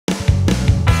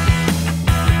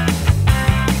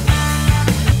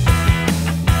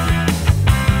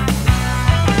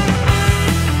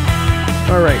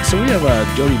All right, so we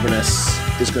have Jodi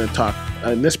Burness is going to talk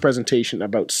in this presentation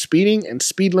about speeding and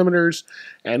speed limiters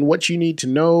and what you need to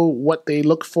know, what they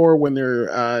look for when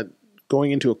they're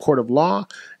going into a court of law,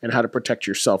 and how to protect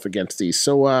yourself against these.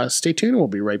 So stay tuned, we'll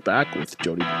be right back with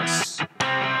Jodi Burness.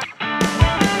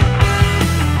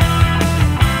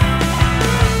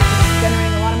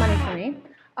 Generating a lot of money for me.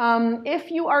 If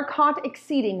you are caught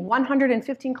exceeding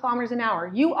 115 kilometers an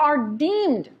hour, you are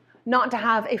deemed not to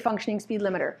have a functioning speed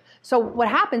limiter. So what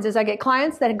happens is I get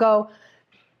clients that go,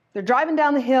 they're driving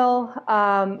down the hill,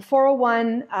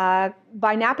 401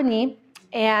 by Napanee,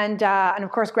 and of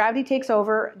course gravity takes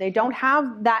over. They don't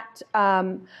have that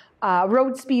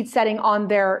road speed setting on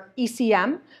their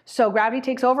ECM, so gravity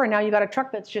takes over, and now you got a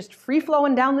truck that's just free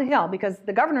flowing down the hill because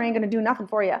the governor ain't going to do nothing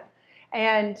for you.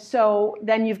 And so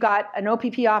then you've got an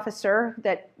OPP officer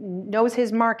that knows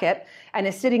his market and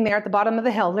is sitting there at the bottom of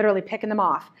the hill, literally picking them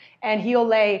off. And he'll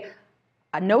lay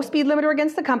a no speed limiter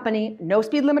against the company, no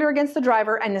speed limiter against the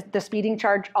driver, and the speeding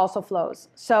charge also flows.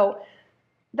 So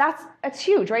that's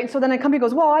huge, right? And so then a company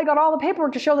goes, well, I got all the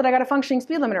paperwork to show that I got a functioning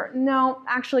speed limiter. No,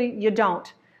 actually you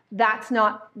don't. That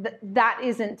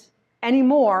isn't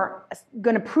anymore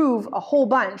going to prove a whole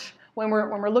bunch when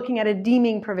we're looking at a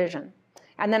deeming provision.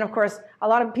 And then, of course, a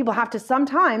lot of people have to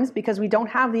sometimes, because we don't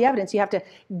have the evidence, you have to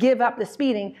give up the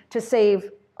speeding to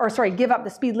save, or sorry, give up the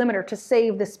speed limiter to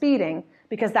save the speeding,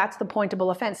 because that's the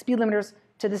pointable offense. Speed limiters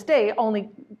to this day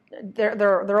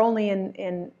they're only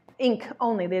in ink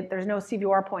only. There's no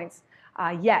CVR points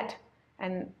yet,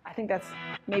 and I think that's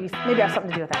maybe has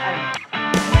something to do with that.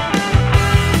 I don't know.